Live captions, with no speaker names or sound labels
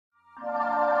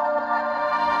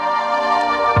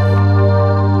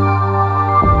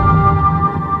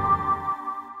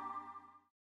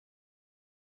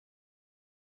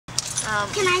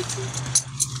Can I see?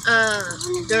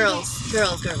 Girls.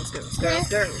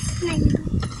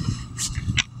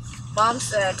 Mom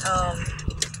said,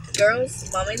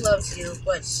 girls, mommy loves you,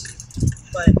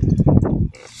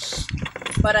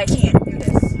 but I can't do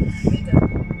this.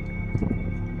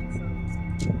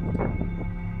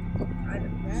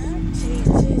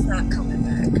 She's not coming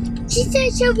back. She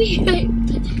said she'll be right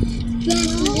back.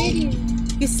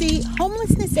 You see,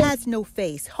 homelessness has no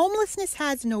face. Homelessness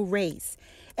has no race.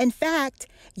 In fact,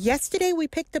 yesterday we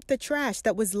picked up the trash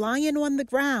that was lying on the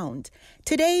ground.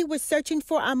 Today we're searching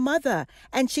for our mother,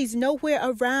 and she's nowhere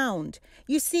around.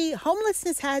 You see,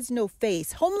 homelessness has no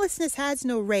face. Homelessness has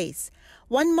no race.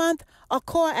 1 month, a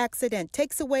car accident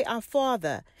takes away our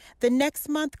father. The next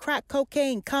month, crack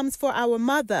cocaine comes for our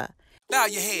mother. Bow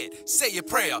your head, say your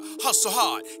prayer, hustle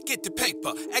hard, get the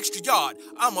paper, extra yard,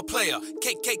 I'm a player,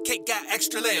 cake got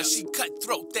extra layers, she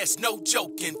cutthroat, that's no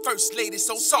joking, first lady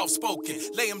so soft-spoken,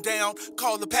 lay him down,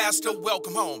 call the pastor,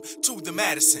 welcome home to the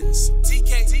Madisons.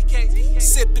 TK,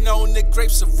 sipping on the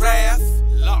grapes of wrath,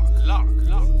 lock,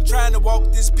 trying to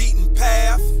walk this beaten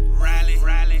path, rally,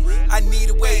 I need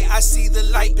a way, I see the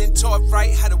light, been taught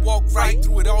right, how to walk right,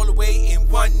 through it all the way in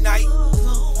one night,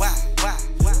 why?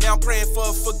 Now I'm praying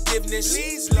for forgiveness.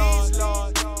 Please, Lord.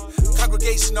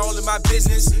 Congregation all in my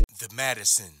business. The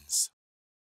Madisons.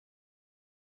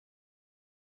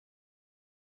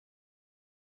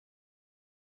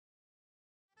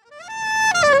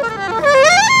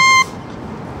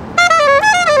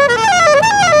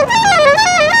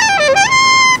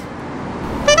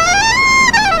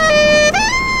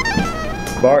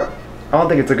 Bart, I don't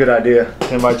think it's a good idea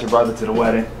to invite your brother to the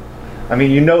wedding. I mean,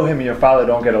 you know him and your father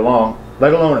don't get along,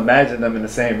 let alone imagine them in the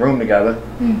same room together.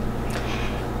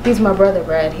 He's my brother,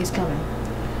 Brad. He's coming.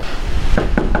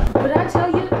 What did I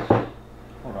tell you?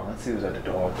 Hold on, let's see who's at the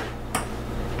door.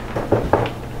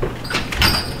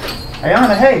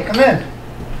 Ayana, hey, come in.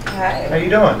 Hi. How you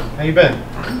doing? How you been?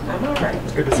 I'm alright.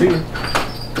 It's good to see you.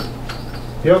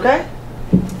 You okay?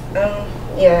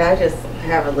 Yeah, I just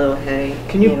have a little headache.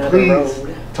 Can you please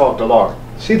talk to Laura?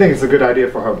 She thinks it's a good idea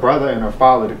for her brother and her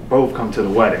father to both come to the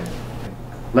wedding.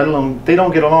 Let alone, they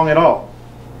don't get along at all.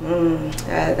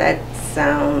 That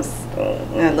sounds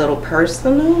a little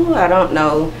personal. I don't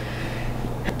know.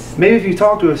 Maybe if you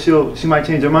talk to her, she might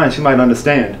change her mind. She might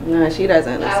understand. No, she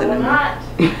doesn't listen to me. not.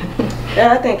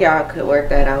 Yeah, I think y'all could work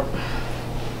that out.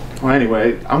 Well,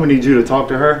 anyway, I'm gonna need you to talk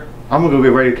to her. I'm gonna go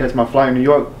get ready to catch my flight in New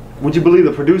York. Would you believe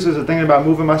the producers are thinking about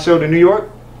moving my show to New York?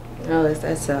 Oh, is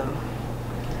that so?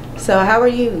 So how are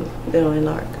you doing,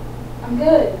 Lark? I'm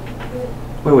good.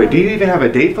 Wait, do you even have a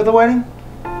date for the wedding?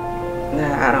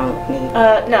 Nah, I don't need.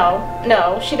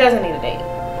 No, she doesn't need a date.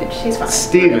 She's fine.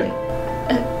 Steven.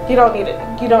 You don't need it.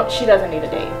 She doesn't need a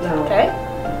date. No. Okay?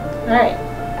 Alright.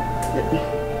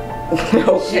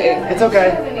 Okay. It's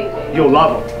okay. You'll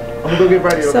love him. I'm gonna go get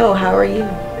ready. Okay? So, how are you?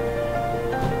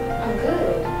 I'm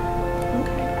good.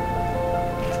 Okay.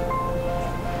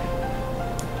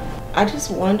 I just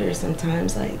wonder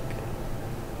sometimes, like,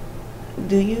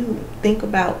 do you think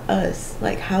about us?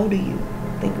 Like, how do you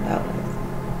think about us?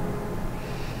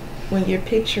 When you're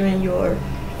picturing your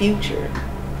future.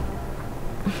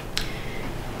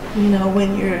 You know,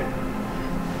 when you're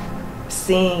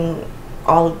seeing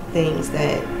all of the things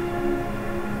that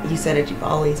you said that you've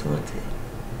always wanted.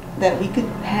 That we could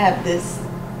have this,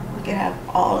 we could have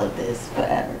all of this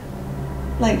forever.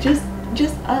 Like, just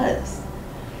us.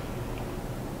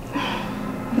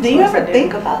 Do you ever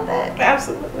think about that?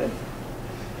 Absolutely.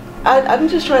 I'm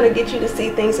just trying to get you to see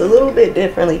things a little bit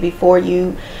differently before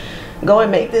you go and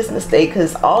make this mistake,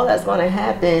 because all that's going to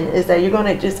happen is that you're going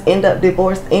to just end up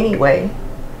divorced anyway.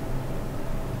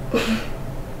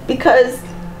 Because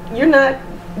you're not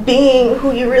being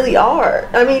who you really are.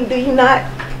 I mean, do you not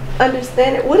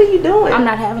understand it? What are you doing? I'm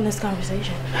not having this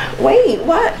conversation. Wait,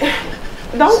 what?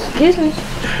 Don't. Excuse me.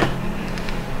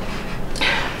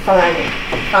 Fine,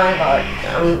 Bart.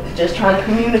 I'm just trying to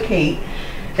communicate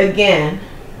again,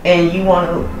 and you want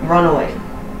to run away.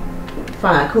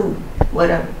 Fine, cool,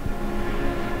 whatever.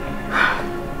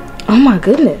 Oh my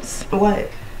goodness. What?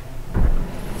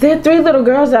 There are 3 little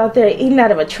girls out there eating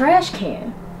out of a trash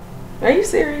can. Are you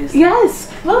serious? Yes.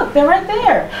 Look, they're right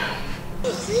there.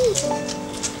 That's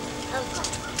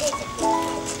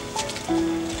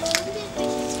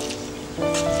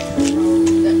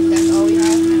all we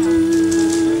have now.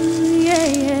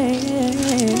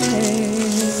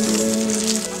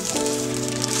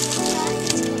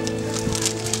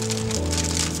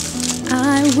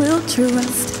 I will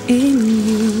trust in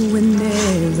you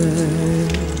whenever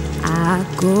I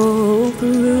go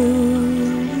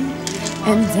through,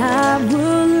 and I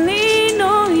will lean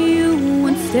on you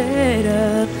instead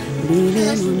of leaning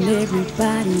on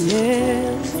everybody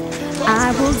else.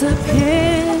 I will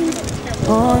depend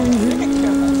on you.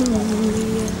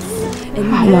 And oh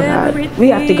my God, we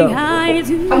have to go. I'm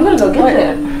gonna go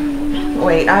get it.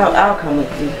 Wait, I'll come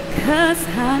with you. 'Cause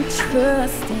I'm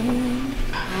trusting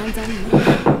and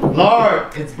I'm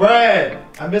Lord, it's Brad.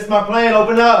 I missed my plane.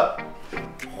 Open up.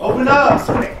 Open up.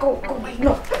 Go, wait,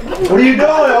 no. What are you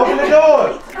doing? Open the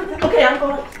door. Okay, I'm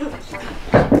going.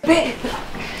 Babe.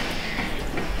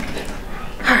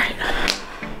 Alright.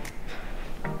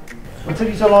 What took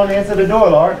you so long to answer the door,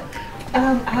 Lord?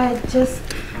 I was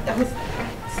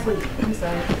asleep. I'm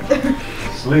sorry.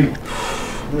 Sleep.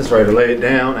 I'm just ready to lay it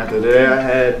down after the day I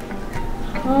had.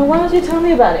 Why don't you tell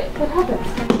me about it? What happened?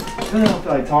 I don't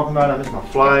feel like talking about it. I missed my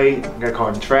flight. I got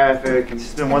caught in traffic. It's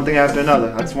just been one thing after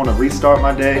another. I just want to restart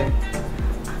my day.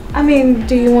 I mean,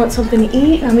 do you want something to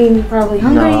eat? I mean, you're probably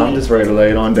hungry. No, I'm just ready to lay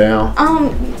it on down.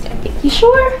 You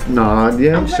sure? Nah,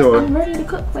 yeah, I'm sure. I'm ready to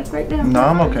cook, like right now. No,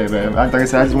 I'm okay, babe. Like I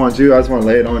said, I just want you. I just want to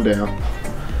lay it on down.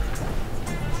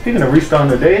 Speaking of restarting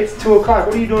the day, it's 2 o'clock.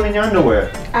 What are you doing in your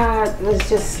underwear? I was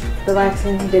just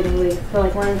relaxing. Didn't really feel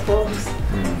like wearing clothes.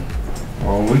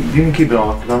 Well, you can keep it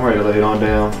on, because I'm ready to lay it on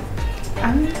down.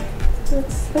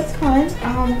 That's fine.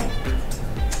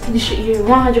 You're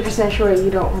 100% sure you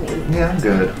don't want to eat? Yeah, I'm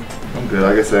good. I'm good.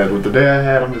 Like I said, with the day I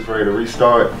had, I'm just ready to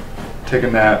restart, take a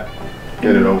nap,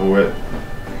 get it over with.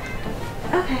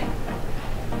 Okay.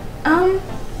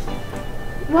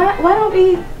 Why don't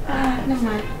we, never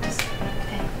mind. Just,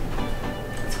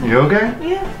 okay. You okay?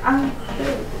 Yeah, I'm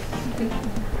good.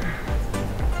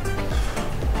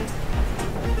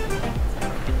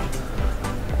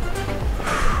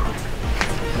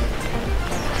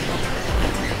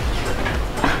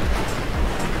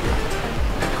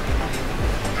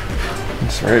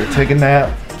 Just ready to take a nap,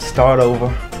 start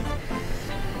over.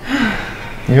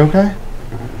 You okay?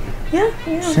 Yeah,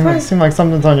 I'm Seem like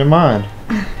something's on your mind.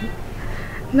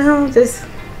 No, just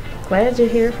glad you're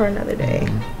here for another day.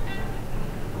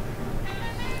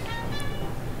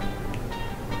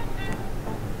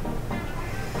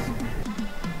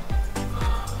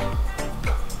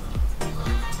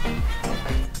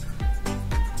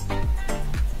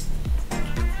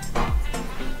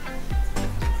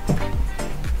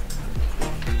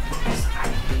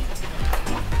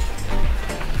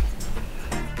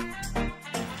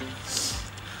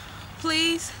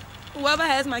 Please, whoever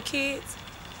has my kids,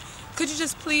 could you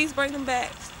just please bring them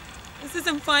back? This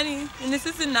isn't funny and this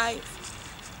isn't nice.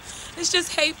 It's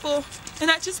just hateful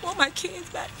and I just want my kids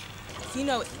back. If you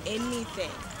know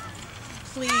anything,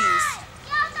 please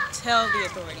tell the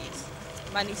authorities.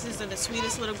 My nieces are the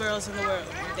sweetest little girls in the world.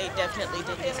 They definitely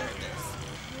didn't deserve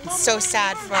this. It's so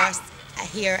sad for us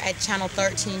here at Channel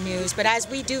 13 News, but as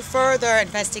we do further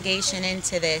investigation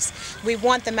into this, we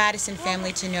want the Madison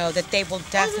family to know that they will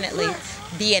definitely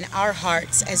be in our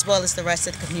hearts as well as the rest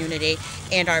of the community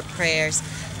and our prayers.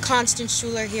 Constance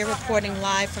Schuler here reporting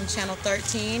live from Channel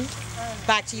 13.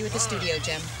 Back to you at the studio,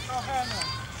 Jim.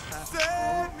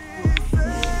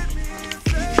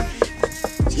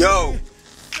 Yo!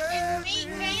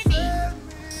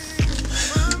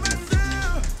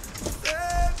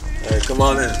 Hey, come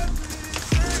on in.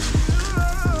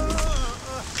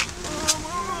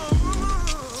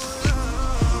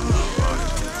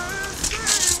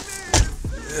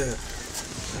 Yeah.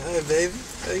 Hey, baby.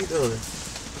 How you doing?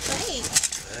 Great.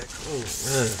 Alright, cool.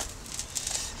 Man.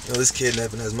 You know, this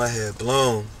kidnapping has my head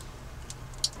blown.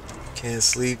 Can't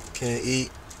sleep, can't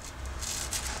eat.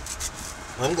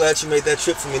 I'm glad you made that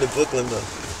trip for me to Brooklyn, though.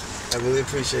 I really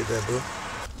appreciate that, bro.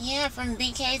 Yeah, from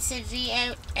BK to V,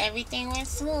 everything went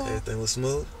smooth. Everything was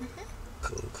smooth?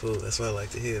 Cool, cool. That's what I like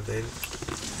to hear, baby.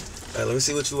 Alright, let me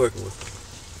see what you're working with.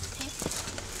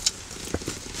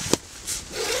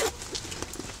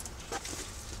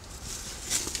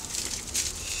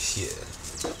 Yeah.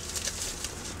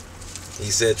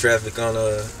 You said traffic on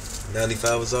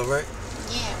 95 was alright?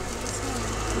 Yeah.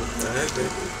 Alright, baby.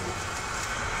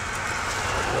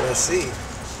 What I see.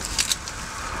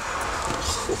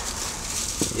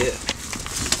 Yeah.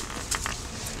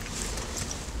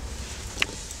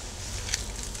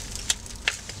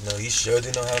 No, you sure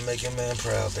do know how to make your man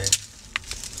proud, baby.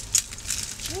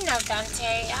 You know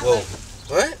Dante. Whoa.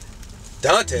 What?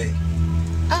 Dante?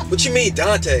 What you mean,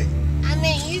 Dante? I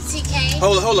meant you, TK.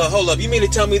 Hold up. You mean to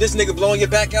tell me this nigga blowing your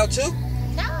back out too?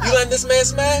 No. You letting this man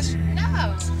smash?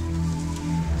 No.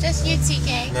 Just you,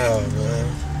 TK. No,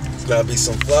 man. It's gotta be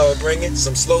some flower bringing,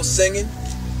 some slow singing.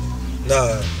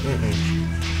 Nah,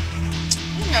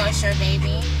 You know it's your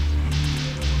baby.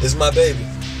 It's my baby.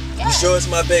 Yes. You sure it's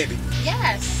my baby?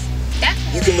 Yes.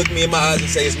 Definitely. You can look me in my eyes and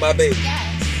say it's my baby. Yes.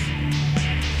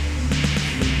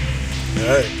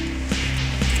 Alright.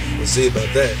 We'll see about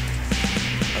that.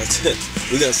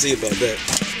 We're gonna see about that.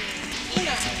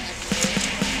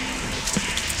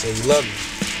 So you love me?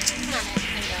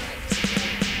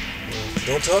 Well,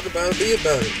 don't talk about it, be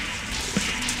about it.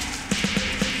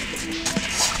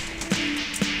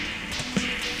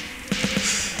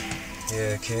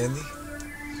 Yeah, Candy.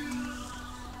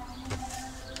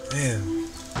 Man.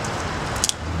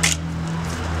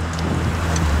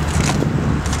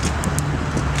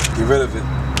 Get rid of it.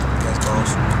 Gas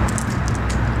balls.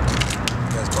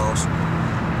 Gas balls.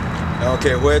 I don't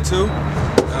care where to.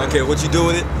 I don't care what you do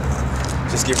with it.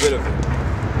 Just get rid of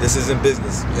it. This isn't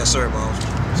business. Yes, sir, boss.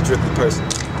 Strictly personal.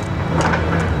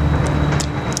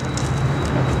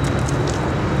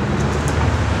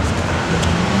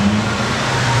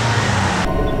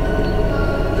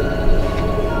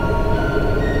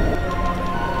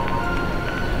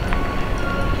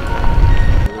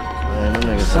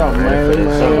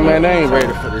 Man, they ain't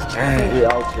ready for this. We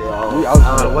out here.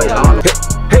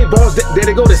 Hey, boss, there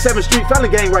they go, the 7th Street Family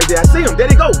Gang right there. I see them. There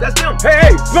they go. That's them.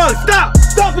 Hey, run, stop!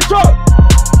 Stop the truck!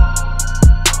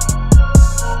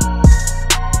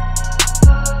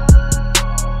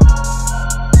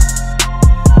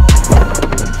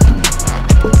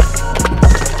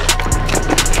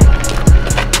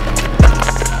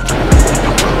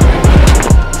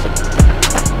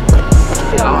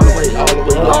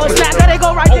 Oh, snap, there they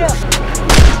go right there.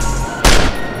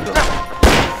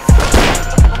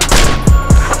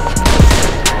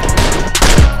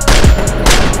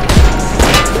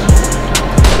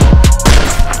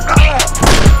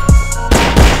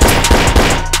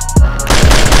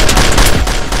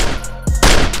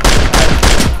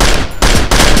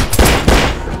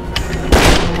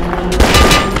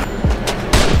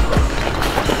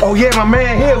 Oh yeah, my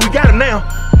man here, we got him now.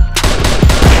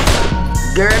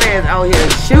 Girl, that's out here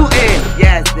shooting.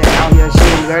 Yes, they're out here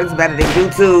shooting. Girl, it's better than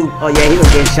YouTube. Oh yeah, he gonna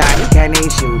get shot. He can't even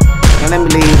shoot. Now let me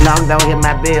leave. Long as I don't hit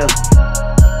my bill.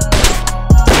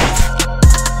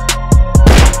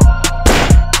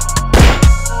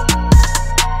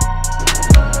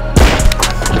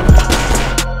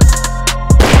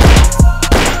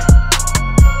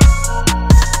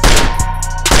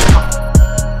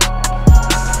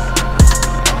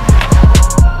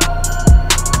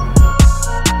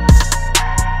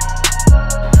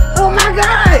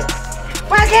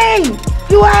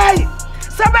 You ain't!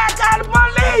 Somebody call the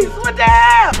police! What the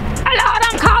hell? Lord,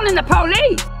 I'm calling the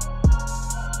police!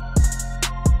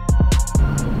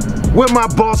 Where my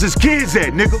boss's kids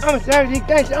at, nigga? I'm sorry, you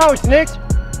think oh snitch?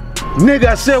 Nigga,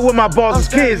 I said where my boss's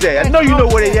kids at. I know you know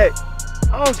where they at.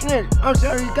 Oh snitch. I'm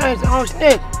sorry, you guys oh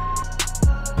snitch.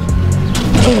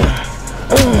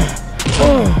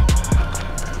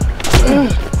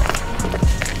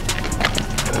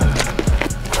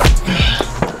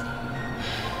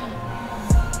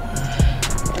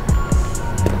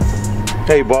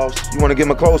 Hey, boss, you want to give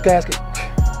him a closed casket?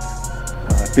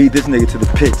 Feed this nigga to the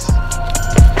pigs.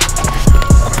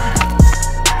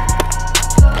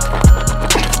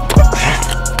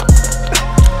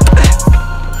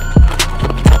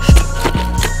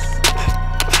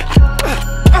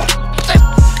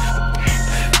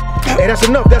 Hey, that's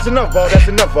enough, boss. That's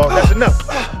enough, boss. That's enough.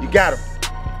 You got him.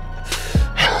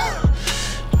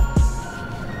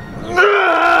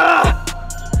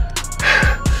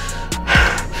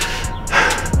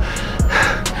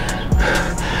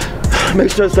 Make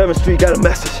sure 7th Street got a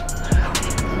message.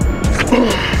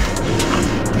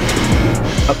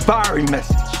 A fiery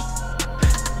message.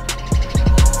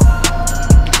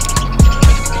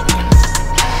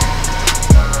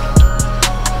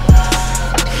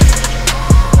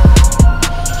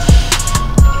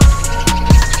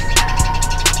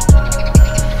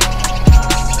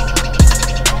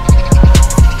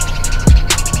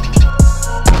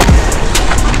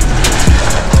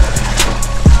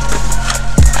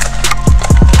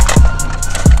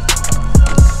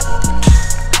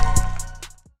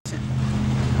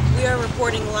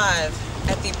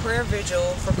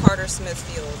 For Carter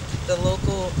Smithfield, the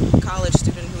local college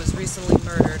student who was recently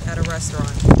murdered at a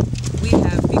restaurant. We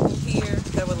have people here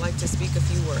that would like to speak a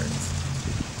few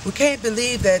words. We can't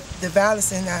believe that the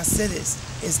violence in our cities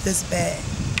is this bad.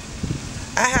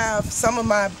 I have some of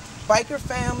my biker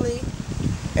family,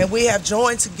 and we have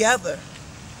joined together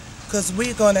because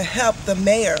we're going to help the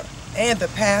mayor and the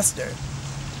pastor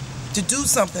to do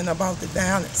something about the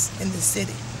violence in the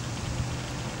city.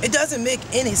 It doesn't make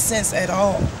any sense at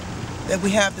all that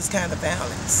we have this kind of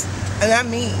violence. And I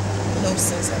mean no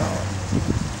sense at all.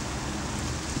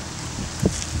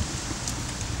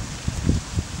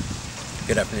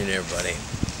 Good afternoon, everybody.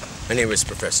 My name is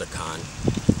Professor Khan,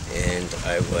 and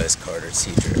I was Carter's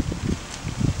teacher.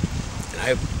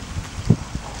 And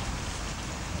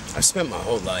I've spent my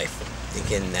whole life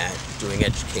thinking that doing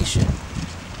education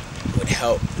would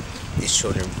help these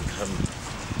children become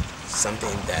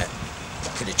something that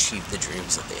could achieve the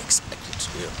dreams that they expected to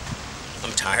do.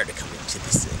 I'm tired of coming to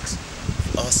these things.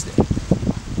 I've lost it.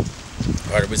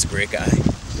 Carter was a great guy,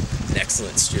 an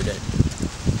excellent student,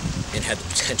 and had the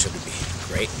potential to be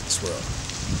great in this world.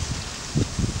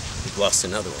 We've lost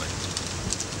another one.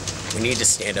 We need to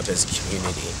stand up as a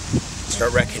community,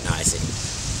 start recognizing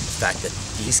the fact that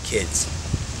these kids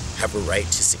have a right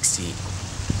to succeed.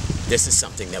 This is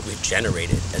something that we've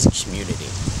generated as a community,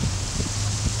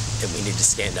 and we need to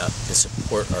stand up and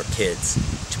support our kids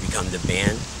to become the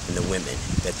man and the women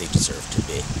that they deserve to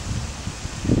be.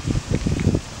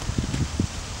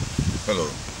 Hello,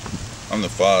 I'm the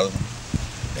father,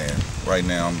 and right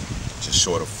now I'm just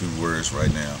short of a few words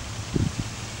right now.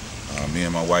 Me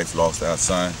and my wife lost our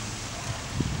son.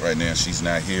 Right now she's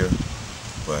not here,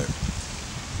 but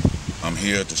I'm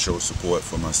here to show support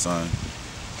for my son.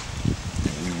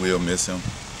 And we will miss him,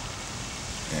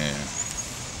 and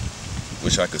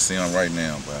wish I could see him right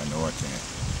now, but I know I can't.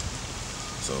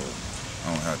 So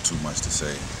I don't have too much to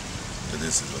say, but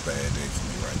this is a bad day for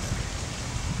me right now.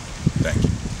 Thank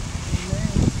you.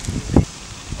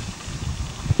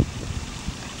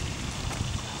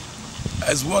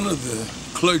 As one of the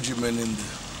clergymen in the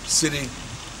city,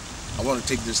 I want to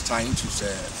take this time to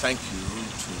say thank you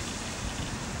to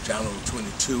Channel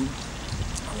 22.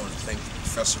 I want to thank the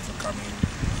professor for coming,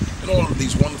 and all of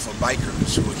these wonderful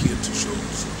bikers who are here to show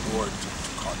support to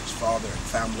Carter's father and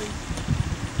family,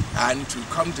 and to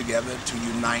come together to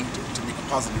unite to make a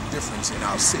positive difference in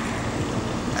our city.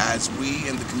 As we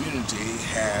in the community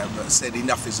have said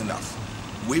enough is enough.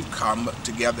 We've come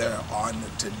together on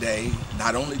today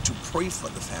not only to pray for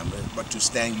the family, but to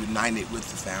stand united with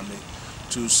the family,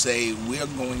 to say we're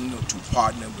going to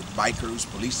partner with bikers,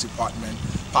 police department,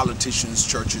 politicians,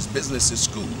 churches, businesses,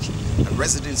 schools, and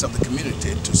residents of the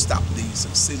community to stop these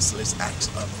senseless acts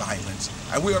of violence.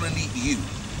 And we're going to need you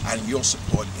and your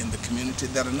support in the community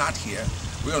that are not here.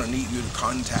 We're going to need you to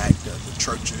contact the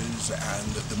churches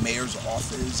and the mayor's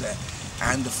office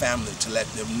and the family to let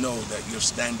them know that you're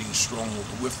standing strong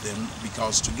with them,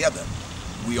 because together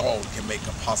we all can make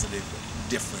a positive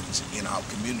difference in our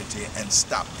community and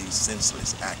stop these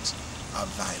senseless acts of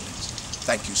violence.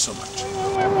 Thank you so much.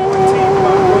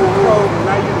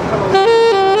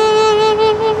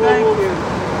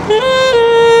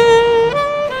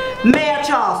 Mayor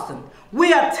Charleston,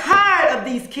 we are tired of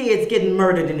these kids getting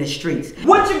murdered in the streets.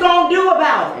 What you gonna do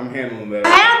about it? I'm handling that.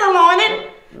 Handle on it.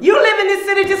 You live in this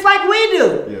city just like we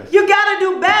do. Yes. You gotta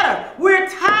do better. We're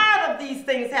tired of these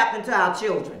things happening to our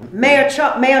children. Mayor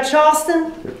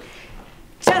Charleston,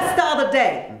 just the other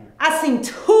day, I seen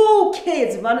 2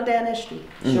 kids running down that street.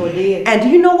 Sure did. And do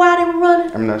you know why they were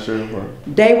running? I'm not sure why.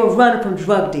 They were running from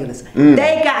drug dealers.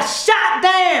 They got shot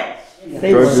down.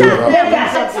 They were shot down.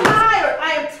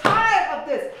 I am tired of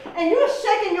this. And you're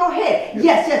shaking your head.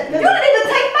 Yes. You didn't even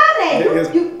take my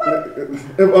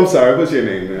name. I'm sorry, what's your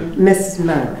name, man? Mrs.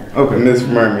 Merman. Okay, Miss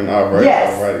Merman, all right.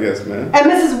 Yes. All right, yes, ma'am.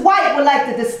 And Mrs. White would like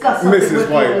to discuss something with Mrs.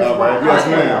 White, you. all right. Yes,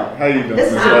 ma'am. How you doing,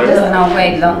 Miss White? I'm just gonna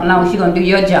wait long as you're gonna do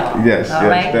your job. Yes, all yes,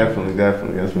 right? definitely,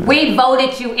 yes, ma'am. We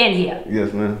voted you in here.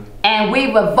 Yes, ma'am. And we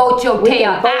will vote your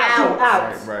tail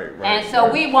out. Right. And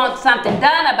so we want something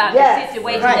done about the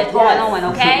situation that's going on,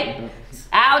 okay?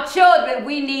 Our children,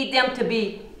 we need them to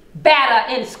be better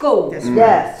in school.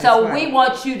 Yes. So we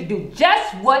want you to do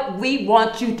just what we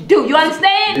want you to do. You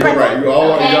understand? You're right. You all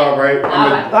want y'all right. All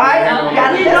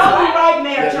right. We know we're right,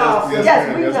 Mayor Charleston. Yes,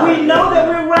 we know. We know that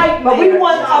we're right, but we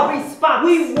want a response.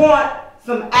 We want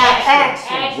some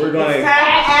action. We're going to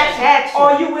action.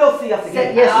 Or you will see us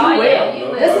again. Yes, you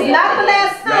will. This is not the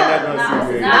last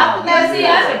time. Not the last see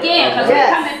us again, because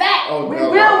we're coming back. We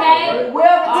will. Okay?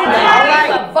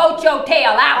 We'll vote your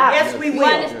tail out. Yes, we will. You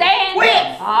understand?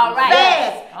 Quick. All right.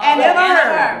 Fast. And in a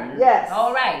hurry. Yes.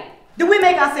 All right. Do we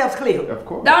make ourselves clear? Of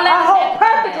course. Don't let us have to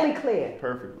perfectly clear.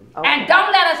 Perfectly. And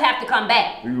don't let us have to come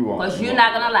back. You won't. Because you're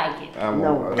not going to like it. I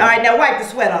won't. All right, now wipe the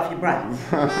sweat off your brow.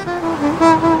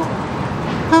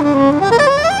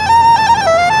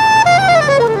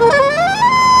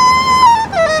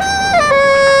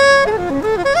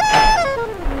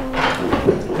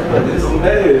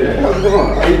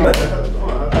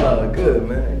 Good,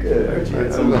 man. Good. I heard you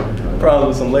had some problems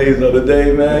with some ladies the other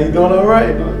day, man. You doing all right?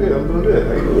 Yeah, I'm doing good.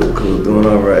 How you doing? Cool. Doing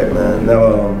all right, man.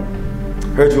 Now,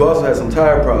 heard you also had some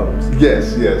tire problems.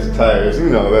 Yes, tires. You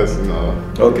know, that's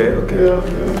Okay. Yeah.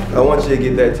 I want you to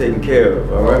get that taken care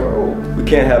of, all right? We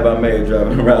can't have our mayor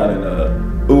driving around in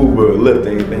Uber or Lyft or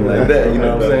anything like that, you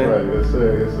know what I'm saying? Right. Yes,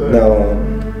 sir.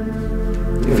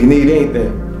 Now, if you need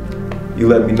anything, you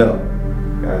let me know.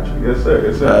 Got you. Yes, sir.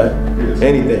 Yes, sir. Yes, sir.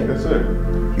 Anything. Yes, sir.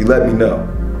 You let me know.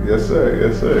 Yes, sir.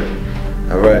 Yes, sir.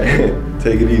 All right.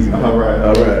 Take it easy. Man. All right.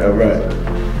 All right. All right.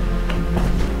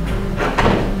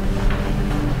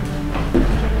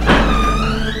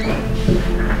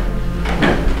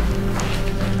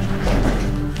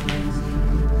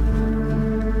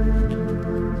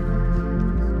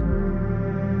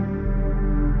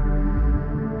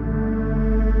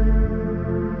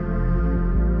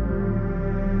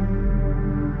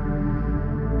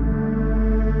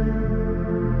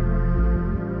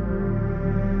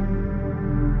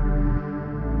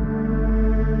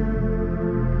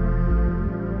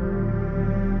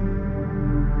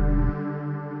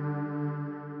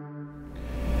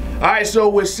 Yes, All right, so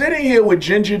we're sitting here with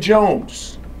Ginger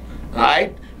Jones, all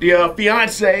right, the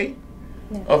fiance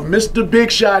of Mr.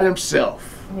 Big Shot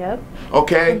himself. Yep.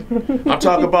 Okay? I'm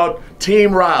talking about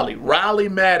Team Riley, Riley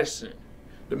Madison,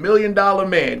 the $1 Million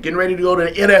Man, getting ready to go to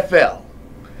the NFL. All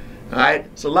right?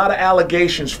 It's a lot of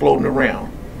allegations floating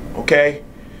around, okay?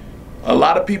 A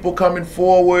lot of people coming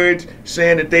forward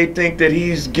saying that they think that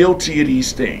he's guilty of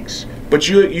these things. But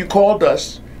you called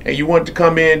us and you wanted to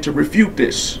come in to refute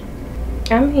this.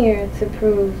 I'm here to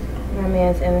prove my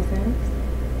man's innocence.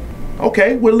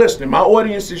 Okay, we're listening. My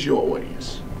audience is your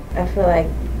audience. I feel like,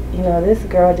 you know, this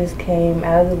girl just came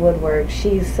out of the woodwork.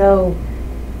 I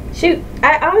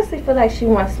honestly feel like she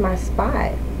wants my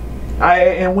spot.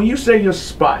 And when you say your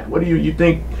spot, what do you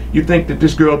think that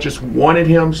this girl just wanted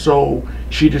him, so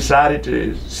she decided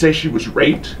to say she was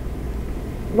raped?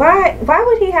 Why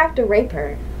would he have to rape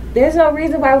her? There's no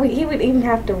reason why he would even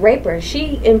have to rape her.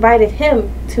 She invited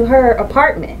him to her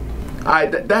apartment.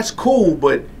 That's cool,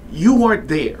 but you weren't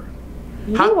there.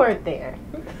 You weren't there.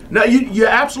 No, you're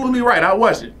absolutely right. I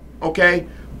wasn't. Okay,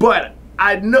 but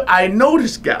I know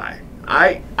this guy.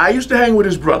 I used to hang with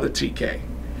his brother TK.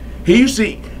 He used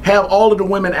to have all of the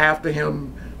women after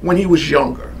him when he was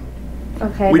younger.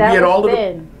 Okay,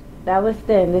 that was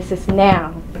then. This is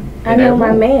now. I know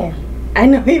my man. I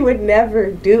know he would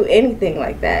never do anything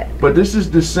like that. But this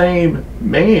is the same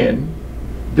man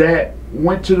that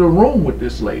went to the room with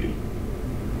this lady.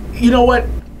 You know what?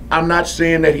 I'm not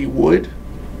saying that he would,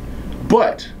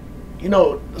 but, you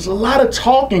know, there's a lot of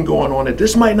talking going on that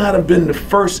this might not have been the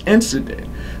first incident.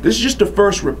 This is just the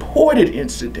first reported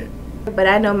incident. But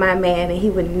I know my man and he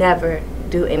would never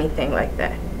do anything like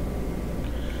that.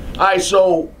 All right,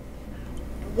 so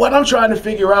what I'm trying to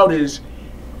figure out is,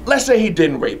 let's say he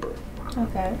didn't rape her.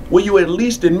 Okay. Will you at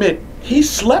least admit he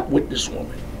slept with this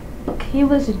woman? He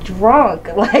was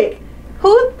drunk. Like,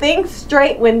 who thinks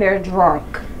straight when they're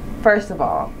drunk, first of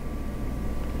all?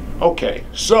 Okay,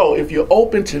 so if you're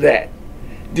open to that,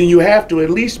 then you have to at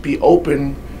least be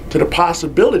open to the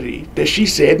possibility that she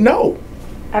said no.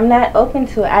 I'm not open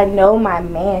to it. I know my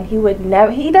man. He would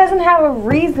never, he doesn't have a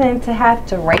reason to have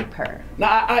to rape her.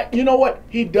 Now, you know what?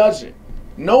 He doesn't.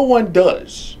 No one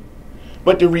does.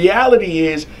 But the reality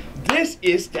is, this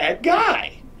is that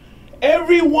guy.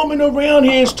 Every woman around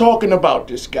here is talking about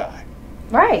this guy.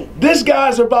 Right. This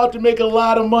guy's about to make a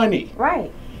lot of money.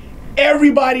 Right.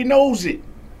 Everybody knows it.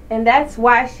 And that's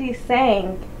why she's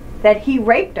saying that he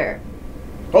raped her.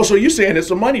 Oh, so you're saying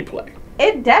it's a money play?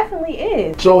 It definitely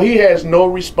is. So he has no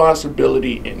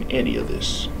responsibility in any of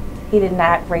this? He did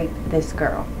not rape this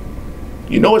girl.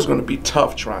 You know it's going to be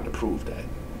tough trying to prove that.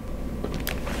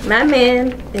 My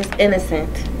man is innocent.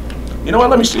 You know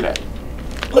what? Let me see that.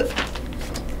 Look.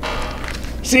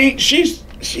 See,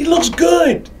 she looks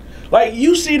good. Like,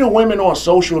 you see the women on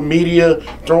social media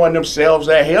throwing themselves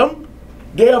at him.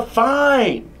 They're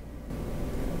fine.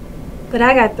 But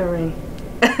I got the ring.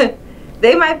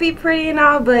 They might be pretty and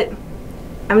all, but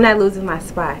I'm not losing my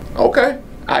spot. Okay,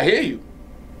 I hear you.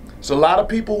 There's a lot of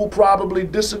people who probably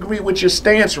disagree with your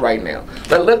stance right now.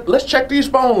 Let's check these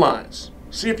phone lines.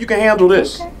 See if you can handle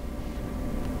this. Okay.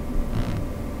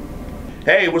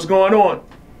 Hey, what's going on?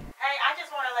 Hey, I just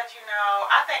want to let you know,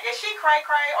 I think, is she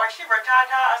cray-cray or is she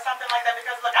retata or something like that?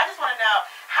 Because, look, I just want to know,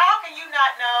 how can you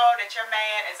not know that your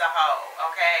man is a hoe,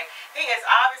 okay? He is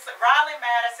obviously, Riley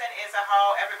Madison is a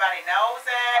hoe. Everybody knows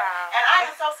that. Wow. And I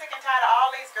am so sick and tired of all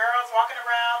these girls walking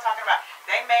around talking about,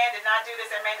 they man did not do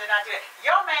this, that man did not do that.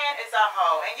 Your man is a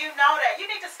hoe, and you know that. You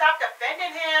need to stop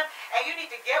defending him, and you need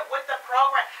to get with the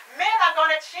program. Men are going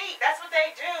to cheat. That's what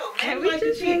they do. Can we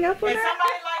just hang up on and that?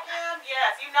 somebody like him,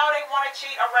 yes, you know they want to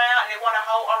cheat around, and they want to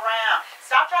hoe around.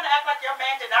 Stop trying to act like your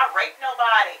man did not rape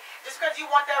nobody. Just because you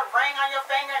want that ring on your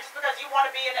finger, just because you want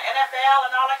to be in the NFL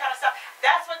and all that kind of stuff.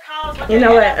 That's what comes with You the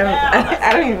know what? NFL.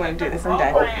 I don't even want to do this. I'm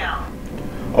done.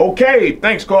 Okay,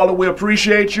 thanks, caller. We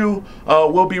appreciate you.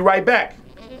 We'll be right back.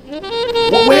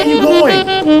 Where are you going?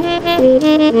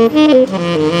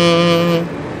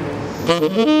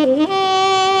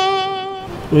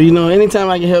 Well, you know, anytime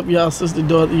I can help y'all sister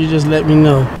daughter, you just let me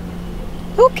know.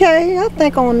 Okay, I'll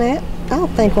think on that. I'll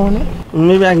think on it.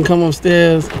 Maybe I can come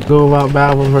upstairs, go about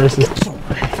Bible verses.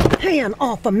 Hand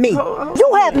off of me.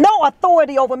 You have no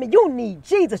authority over me. You need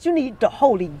Jesus. You need the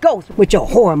Holy Ghost with your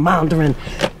whoremongering,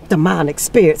 demonic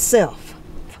spirit self.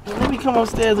 Well, let me come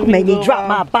upstairs and Make me drop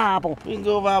my Bible. We can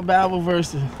go about Bible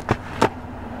verses.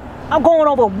 I'm going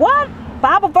over what?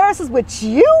 Bible verses with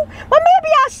you? Well,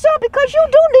 maybe I should because you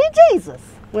do need Jesus.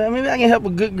 Well, maybe I can help a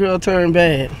good girl turn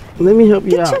bad. Let me help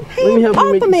you out. Let me help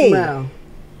you make you smile.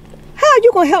 How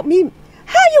you gonna help me?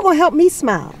 How you gonna help me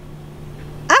smile?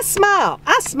 I smile.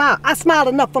 I smile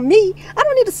enough for me. I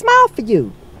don't need to smile for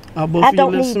you. Are both I of your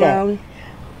don't lips need smiling?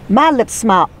 that. My lips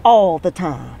smile all the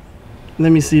time.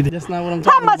 Let me see that. That's not what I'm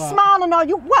How talking much about. smiling are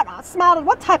you? What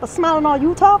type of smiling are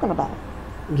you talking about?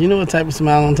 You know what type of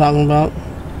smile I'm talking about?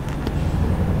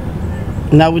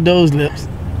 Not with those lips.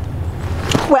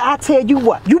 Well, I tell you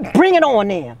what, you bring it on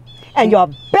then. And you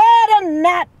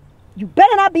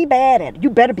better not be bad at it.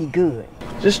 You better be good.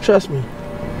 Just trust me.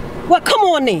 Well, come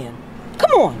on then.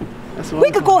 Come on. We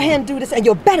could go ahead and do this and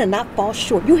you better not fall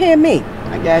short. You hear me?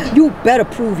 I got you. You better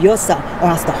prove yourself or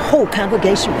else the whole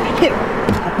congregation will hear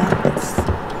about this.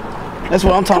 That's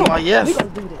what I'm talking about, yes. We're gonna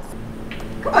do this.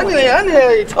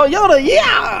 Ande, Toyota,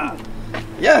 yeah!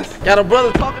 Yes, got a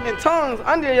brother talking in tongues.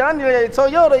 Ande,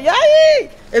 Toyota, yay!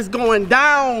 It's going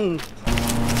down.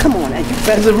 Come on, and you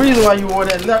better. There's a reason why you wore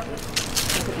that leopard.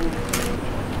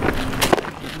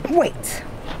 Wait.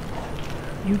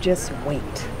 You just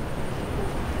wait.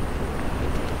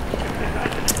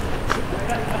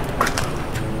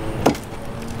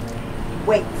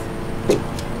 Wait.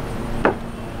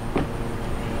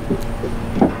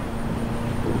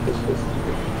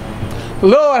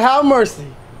 Lord, have mercy.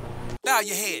 Bow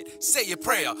your head, say your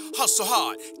prayer, hustle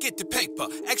hard, get the paper,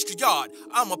 extra yard,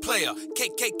 I'm a player,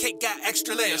 KKK got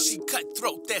extra layers, she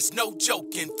cutthroat, that's no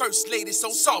joking, first lady so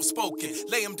soft-spoken,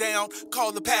 lay him down,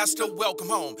 call the pastor, welcome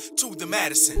home to the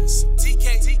Madisons.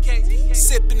 TK,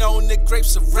 sipping on the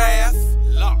grapes of wrath,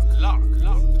 lock,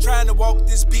 trying to walk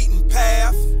this beaten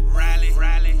path, rally,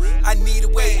 I need a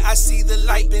way, I see the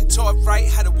light, been taught right,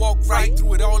 how to walk right,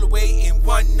 through it all the way in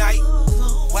one night,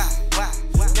 why?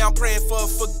 Now I'm praying for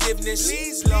forgiveness.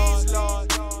 Please, Lord.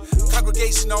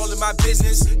 Congregation all in my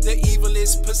business. The evil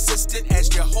is persistent as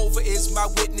Jehovah is my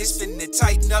witness. Finna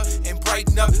tighten up and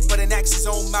brighten up, but an axe is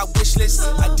on my wish list.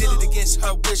 I did it against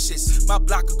her wishes. My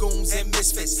block of goons and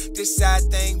misfits. This side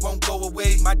thing won't go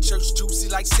away. My church juicy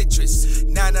like citrus.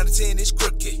 9 out of 10 is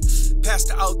crooked.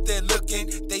 Pastor out there looking,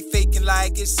 they faking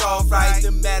like it's alright.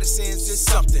 The Madisons is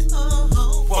something.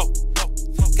 Whoa.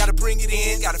 Gotta bring it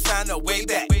in, gotta find a way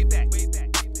back.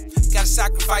 Gotta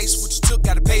sacrifice what you took,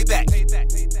 gotta pay back.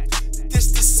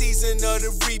 This the season of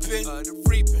the reaping.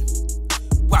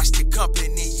 Watch the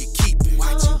company you keepin'.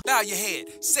 Bow your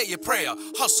head, say your prayer,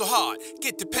 hustle hard,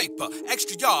 get the paper,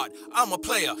 extra yard, I'm a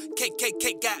player.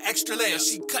 KKK got extra layers,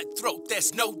 she cutthroat,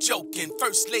 that's no joking.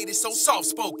 First lady so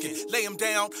soft-spoken, lay him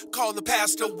down, call the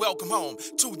pastor, welcome home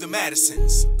to the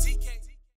Madisons. TK.